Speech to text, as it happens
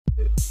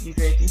You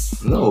ready?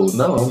 No,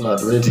 I'm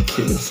not ready,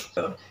 kid.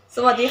 ส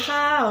วัสดีค่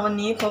ะวัน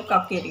นี้พบกั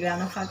บเกดอีกแล้ว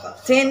นะคะกับ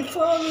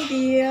Tenfo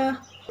Media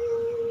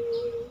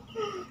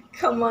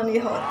Come on นี่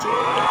hot J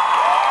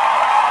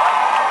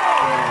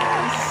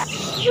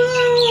yes.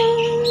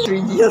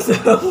 3 years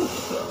old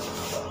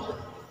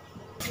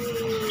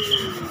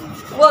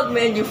What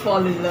made you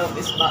fall in love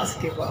with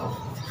basketball?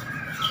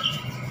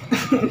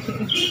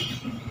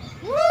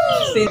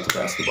 Since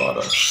Basketball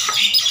though.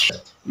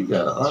 You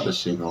got other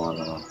shit going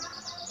on.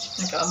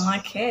 I got my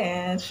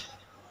cash.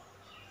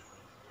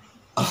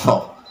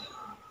 Oh,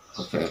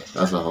 okay,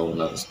 that's a whole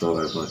nother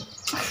story, but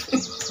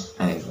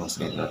I ain't gonna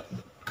say nothing.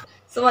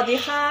 สวัสดี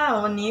ค่ะ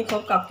วันนี้พ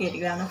บกับเกดอี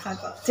กแล้วนะคะ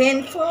กับ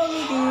Tenfo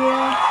Media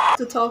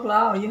To talk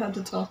loud, you have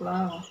to talk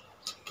loud.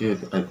 Kid,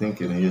 I think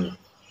in here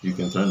you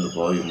can turn the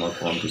volume up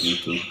on the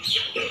YouTube.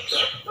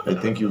 I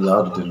think you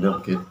louder than them,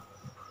 kid.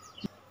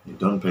 You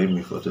don't pay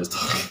me for this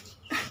talking.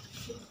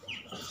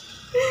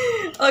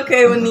 โอเค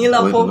วันนี้เรา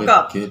พบกั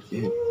บ kid.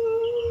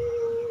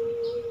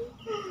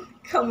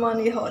 Come on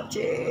นี่ hot J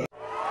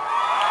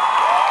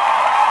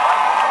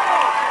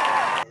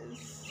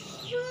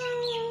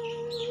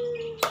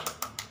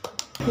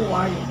Who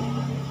are you?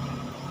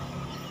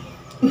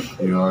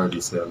 You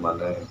already said my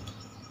name.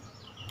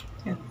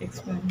 Can't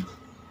explain.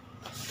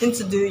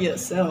 Introduce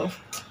yourself.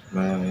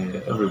 Man,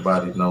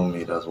 everybody know me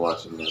that's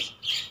watching this.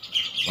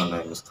 My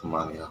name is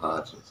Kamania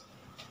Hodges.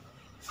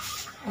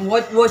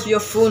 What's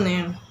your full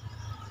name?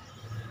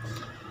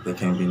 They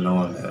can't be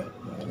knowing that,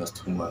 man. That's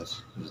too much.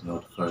 There's no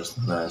first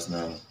and last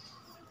name.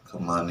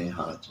 Kamani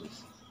Hodges.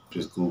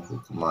 Just Google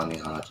Kamani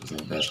Hodges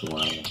and that's who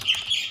I am.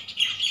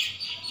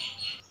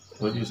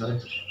 What'd you say?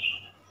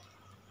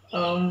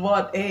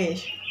 What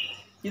age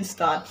you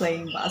start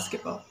playing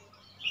basketball?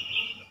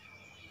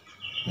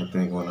 I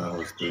think when I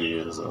was 3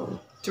 years old.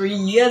 3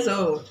 years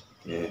old.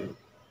 Yeah.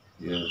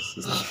 Yes.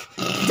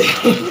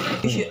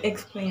 You should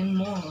explain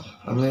more.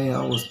 I mean,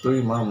 I was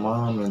 3. My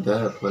mom and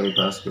dad played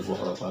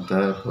basketball. My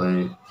dad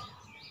played,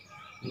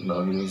 he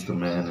was the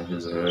man in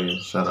his area.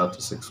 Shout out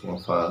to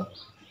 615.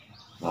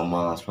 My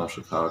mom's from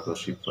Chicago.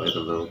 She played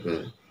a little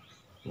bit.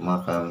 My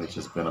family's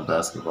just been a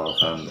basketball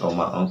family. Oh,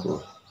 my uncle,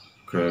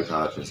 Craig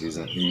Hodges, he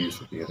used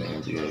to be in the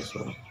NBA, so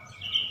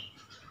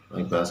I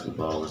think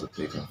basketball was a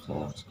big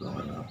influence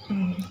growing up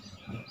in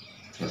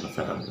the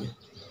family.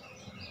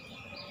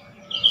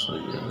 So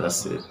yeah,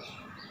 that's it.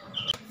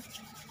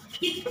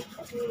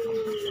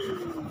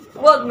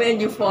 What made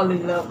you fall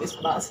in love with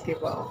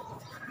basketball?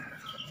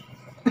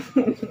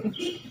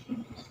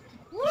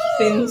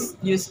 Since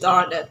you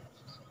started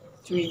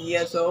 3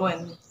 years old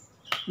and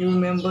you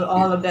remember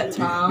all of that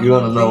time You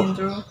wanna know?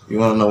 through? You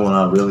wanna know when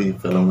I really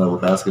fell in love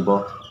with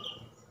basketball?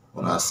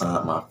 When I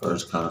signed my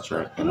first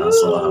contract and I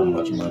saw how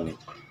much money.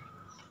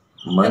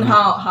 And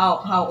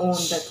how old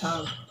that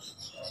time?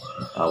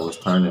 I was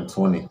turning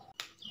 20,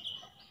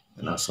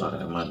 and I saw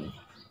that money.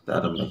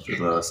 That'll make you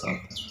love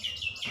something.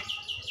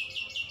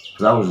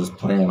 Cause I was just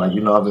playing,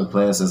 I've been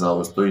playing since I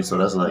was 3, so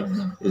that's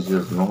it's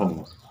just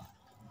normal.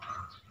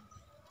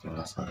 And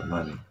I saw the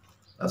money.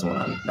 That's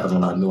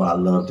when I knew I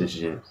loved this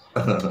shit.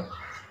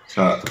 Shout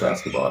out to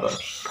basketball though.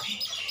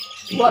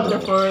 What's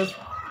the first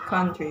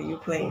country you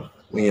played?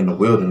 We in the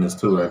wilderness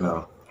too right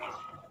now.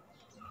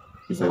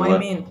 You say No,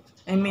 what?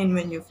 I mean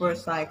when you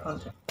first signed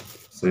contract.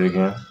 Say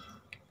again.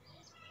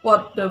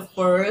 What the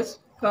first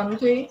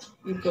country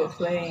you go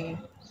playing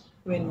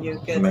when you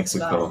get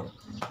Mexico.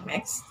 signed?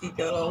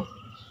 Mexico.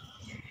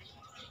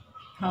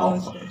 How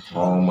was it?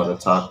 Home of the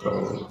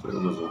tacos.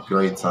 It was a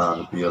great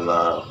time to be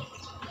alive.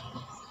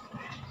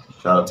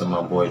 Shout out to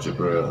my boy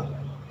Jabril.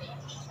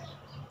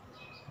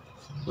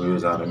 We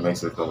was out in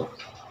Mexico.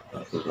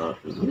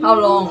 How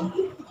long?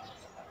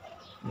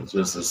 It's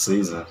just a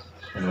season.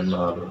 And then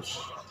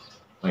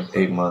like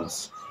 8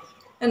 months.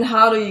 And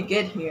how do you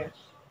get here?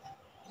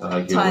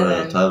 I get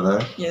where?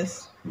 Thailand?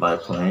 Yes. By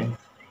plane?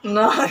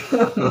 No.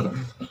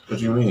 What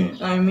you mean?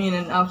 I mean,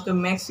 and after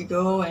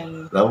Mexico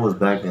and... That was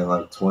back in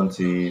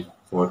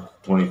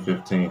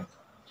 2015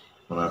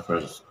 when I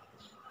first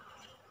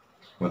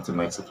went to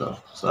Mexico.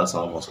 So that's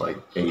almost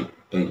 8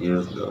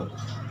 years ago.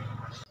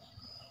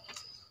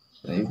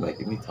 Man, he's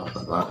making me talk a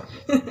lot.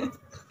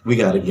 We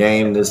got a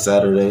game this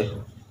Saturday.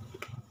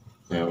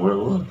 And we're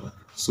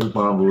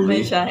Supan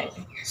Buli.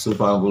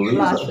 Supan Buli.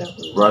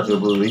 Raja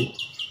Buli.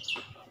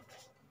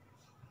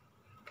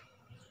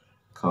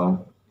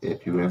 Come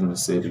if you're in the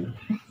city.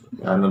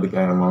 I know the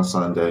game on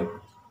Sunday.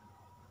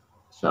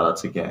 Shout out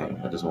to Gang.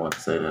 I just wanted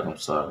to say that I'm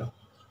sorry.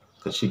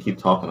 Because she keep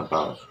talking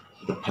about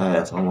the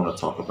past. I want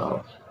to talk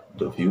about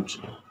the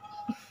future.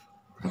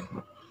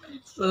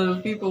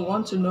 So people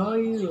want to know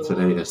you? Or?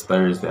 Today is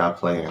Thursday. I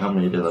play. How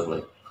many days I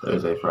play?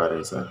 Thursday,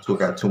 Friday. So I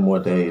got 2 more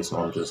days, so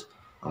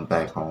I'm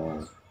back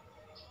home.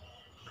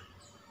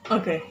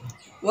 Okay.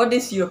 What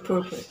is your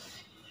purpose?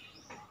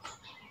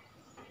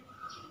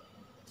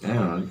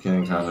 Damn, you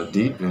getting kind of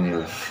deep in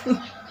here.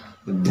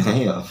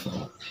 Damn.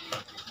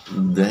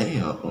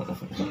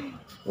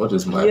 What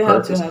is my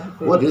purpose?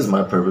 What is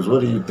my purpose?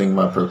 What do you think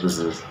my purpose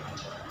is?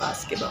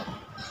 Basketball.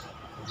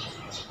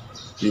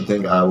 Do you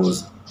think I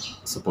was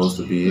supposed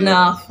to be here?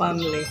 Nah,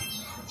 family.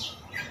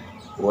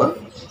 What?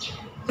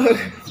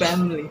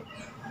 Family.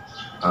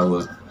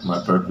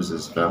 My purpose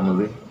is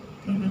family.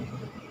 Hmm.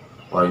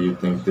 Why you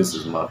think this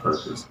is my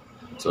purpose?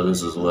 So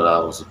this is what I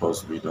was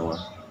supposed to be doing.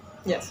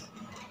 Yes.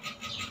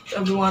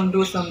 Everyone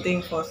do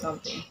something for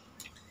something.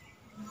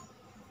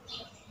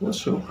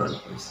 What's your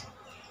purpose?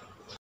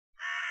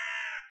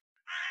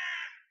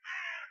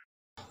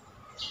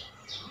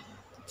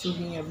 To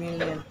be a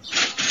millionaire.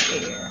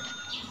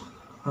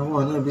 I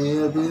wanna be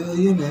a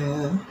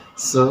billionaire.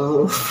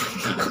 So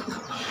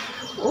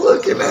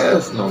looking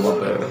ass. No, my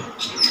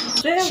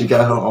bad. She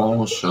got her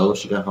own show.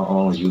 She got her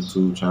own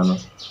YouTube channel.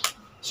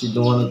 She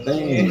doing a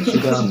thing. She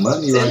got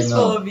money right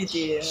now.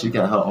 She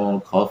got her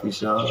own coffee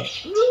shop.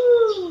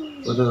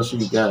 Woo. What else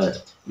you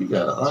got? You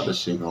got other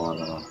shit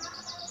going on.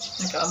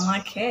 I got my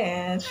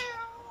cash.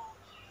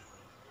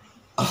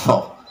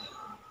 Oh,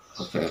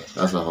 okay.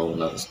 That's a whole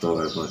nother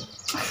story, but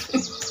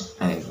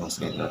I ain't gonna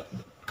say nothing.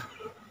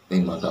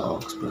 Think my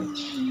dogs, but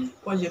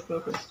What's your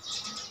purpose?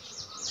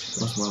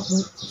 what's my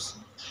purpose?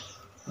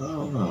 I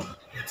don't know.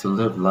 To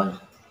live life.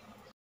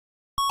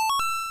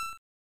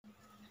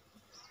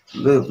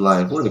 Live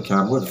life. Where the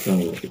camera? Where the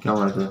thing is? The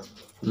camera right there.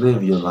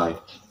 Live your life.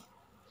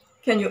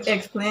 Can you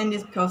explain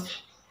this?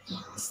 Because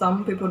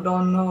some people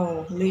don't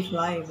know live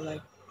life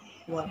like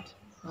what?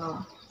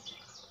 Oh.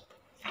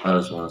 I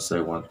just want to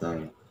say one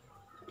thing.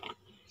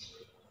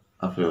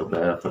 I feel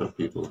bad for the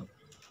people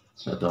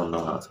that don't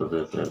know how to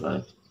live their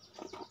life.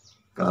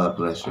 God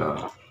bless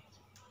y'all.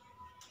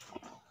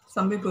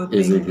 Some people think.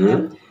 Is it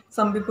good?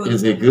 Some people.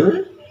 Is it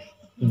good?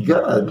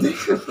 God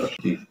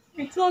damn.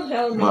 It's not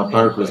helping. My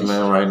purpose,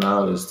 man, right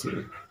now is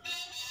to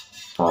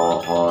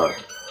fall hard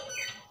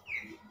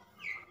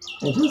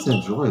and just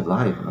enjoy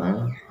life,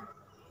 man.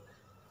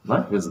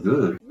 Life is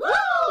good.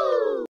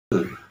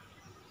 Good.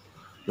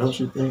 Don't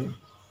you think?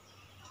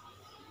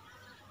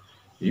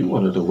 You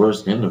one of the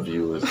worst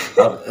interviewers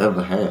I've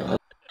ever had.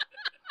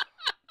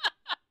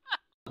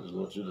 I just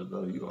want you to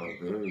know you are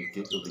very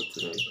giggly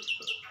today.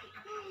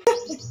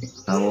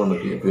 I want to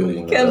be a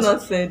billionaire.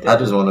 Cannot say that. I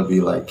just want to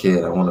be like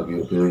Kid. I want to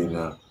be a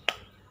billionaire.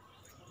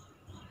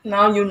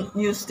 Now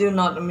you still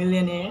not a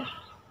millionaire.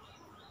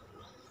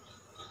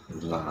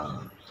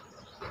 Nah.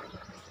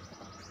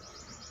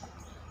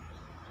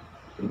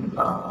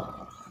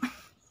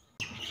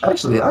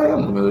 Actually, I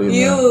am a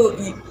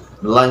millionaire.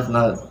 Life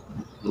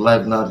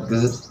not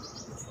good.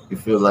 You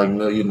feel like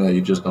millionaire,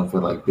 you just don't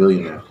feel like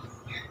billionaire.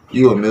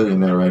 You a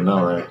millionaire right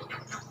now, right?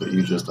 But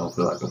you just don't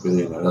feel like a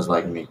billionaire. That's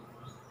like me.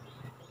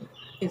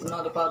 It's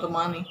not about the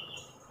money.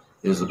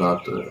 It's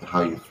about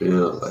how you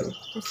feel. Like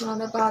it's not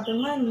about the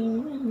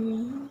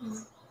money.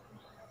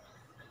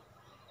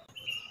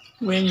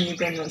 When you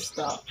gonna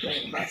stop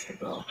playing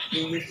basketball?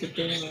 You used to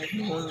think like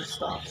you want to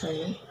stop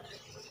playing.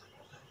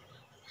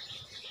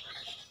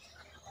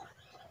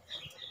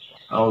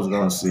 I was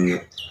gonna see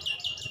if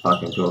I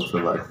can go to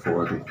like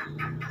 40.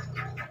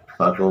 If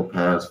I go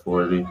past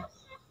 40,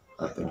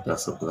 I think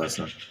that's a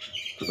blessing.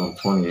 Because I'm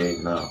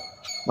 28 now.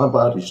 My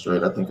body's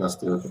straight. I think I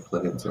still can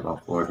play until I'm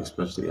 40,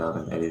 especially out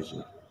in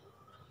Asia.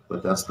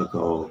 But that's the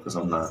goal because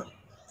I'm not,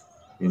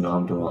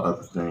 I'm doing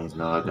other things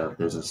now. I got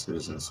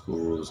businesses and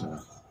schools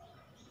and.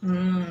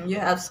 You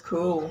have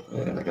school.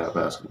 Yeah, I got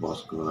basketball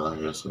school out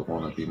here, so I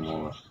want to be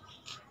more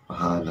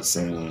behind the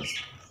scenes.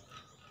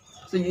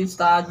 So you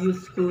start your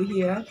school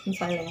here in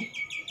Thailand?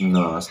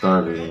 No, I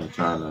started in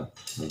China,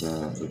 and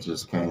then it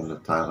just came to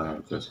Thailand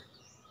because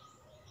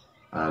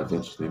I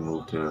eventually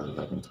moved here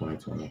like in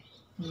 2020.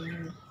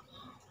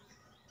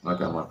 I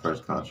got my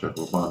first contract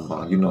with Bon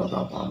Bon. You know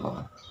about Bon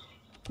Bon.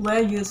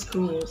 Where your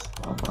school is?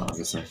 Bon Bon,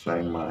 it's in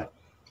Chiang Mai.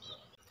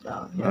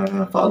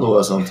 Man, follow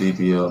us on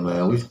TBL,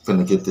 man. We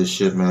finna get this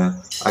shit,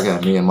 man. I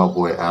got me and my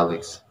boy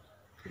Alex.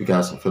 We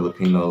got some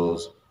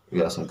Filipinos. We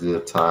got some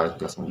good Thais. We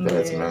got some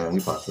vets, man. We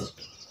about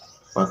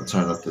to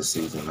turn up this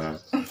season, man.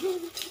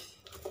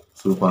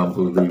 Supam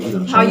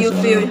Buli. How you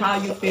feel? How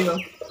you feel?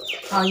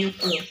 How you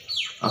feel?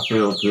 I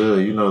feel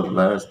good. The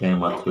last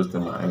game I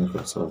twisted my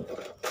ankle, so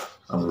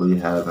I'm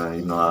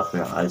rehabbing. I've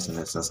been icing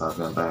it since I've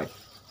been back.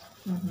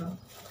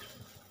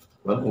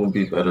 But it won't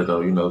be better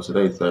though.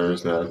 Today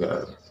Thursday. I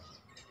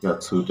got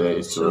 2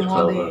 days to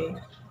recover.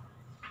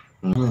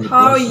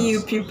 How are you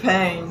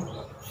preparing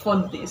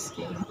for this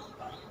game?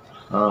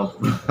 Well,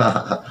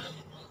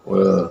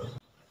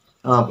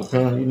 I'm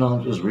preparing.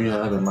 I'm just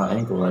rehabbing my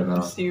ankle right now.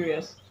 I'm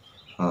serious.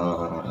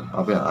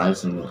 I've been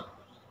icing it.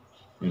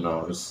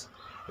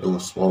 It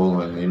was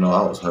swollen.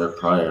 I was hurt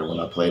prior when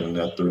I played in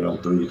that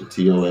 3-on-3, the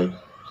TOA,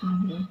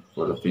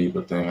 for the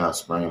FIBA thing. I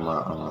sprained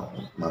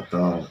my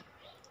thumb.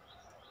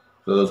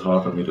 So it was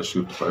hard for me to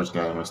shoot the first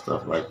game and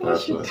stuff like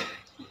that.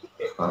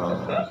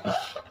 But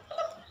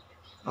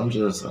I'm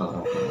just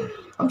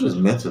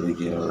mentally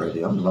getting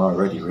ready. I'm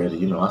already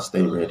ready. I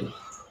stay ready.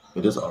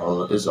 It's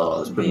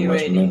pretty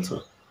much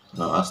mental.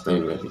 No, I stay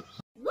ready.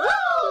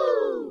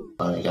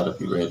 I ain't gotta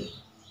be ready.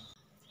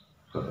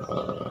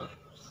 But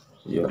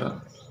yeah,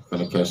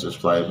 gonna catch this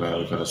flight, man.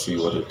 We're gonna see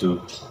what it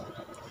do.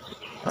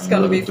 It's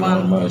gonna be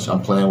fun.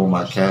 I'm playing with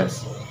my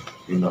cats.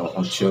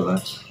 I'm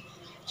chilling.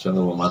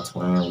 Chilling with my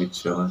twin, we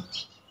chilling.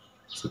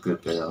 It's a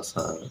good day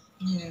outside.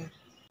 Yeah.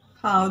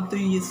 How do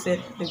you set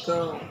the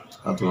goal?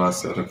 How do I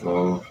set a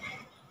goal?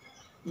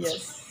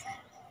 Yes.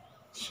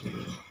 Shit,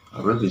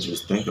 I really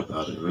just think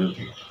about it,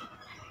 really.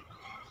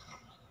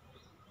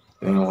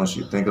 And once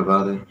you think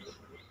about it,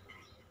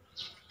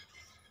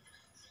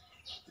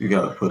 you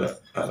gotta put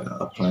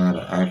a plan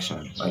of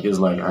action. Like, it's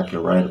like I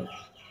can write it,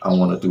 I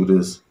wanna do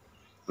this,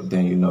 but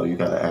then you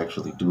gotta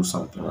actually do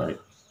something, right?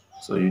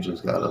 So you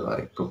just gotta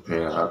like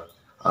prepare.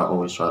 I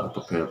always try to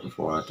prepare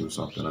before I do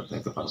something or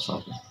think about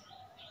something.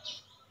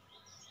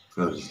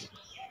 Because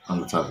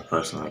I'm the type of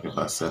person, like, if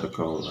I set a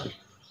goal, like,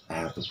 I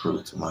have to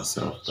prove to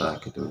myself that I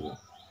can do it.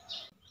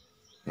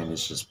 And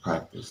it's just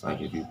practice.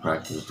 Like, if you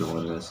practice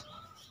doing this,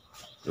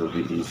 it'll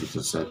be easy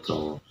to set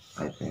goals,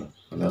 I think.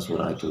 And that's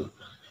what I do.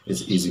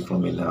 It's easy for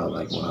me now,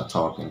 like, when I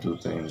talk and do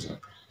things and,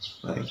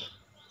 like,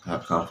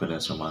 have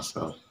confidence in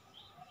myself.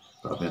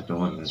 So I've been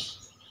doing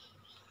this,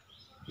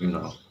 you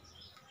know.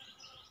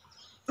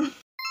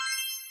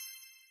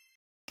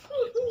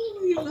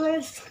 We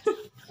blessed.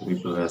 We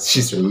blessed.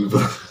 She said we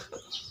blessed.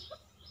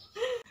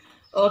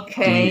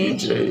 Okay.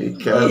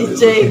 DJ Khaled.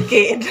 DJ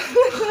Kid.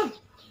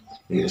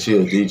 Yeah, she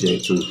a DJ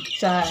too.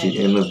ใช่ She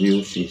interview,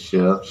 she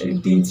chef, she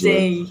DJ.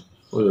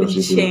 What เป็น else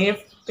she เช do? ฟ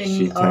เป็น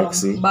She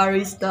taxi. บา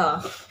ริสต้า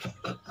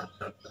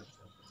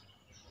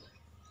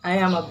I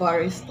am a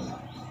barista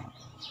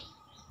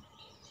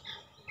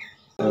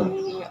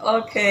โอ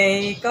เค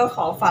ก็ข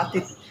อฝาก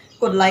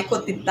กดไลค์ก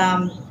ดติดตาม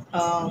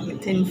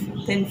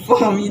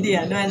10 Media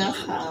ด้วยนะ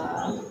คะ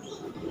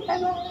บ๊าย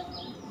บาย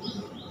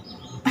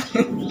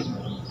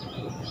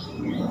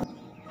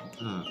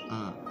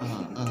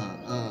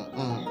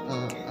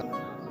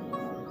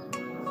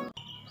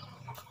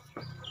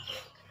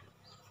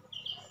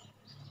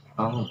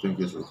I don't think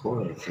it's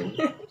recording.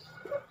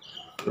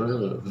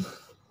 Good.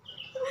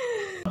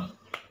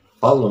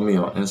 Follow me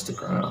on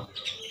Instagram.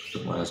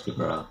 My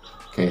Instagram,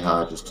 K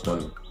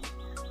Hodges20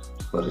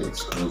 for the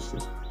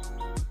exclusive.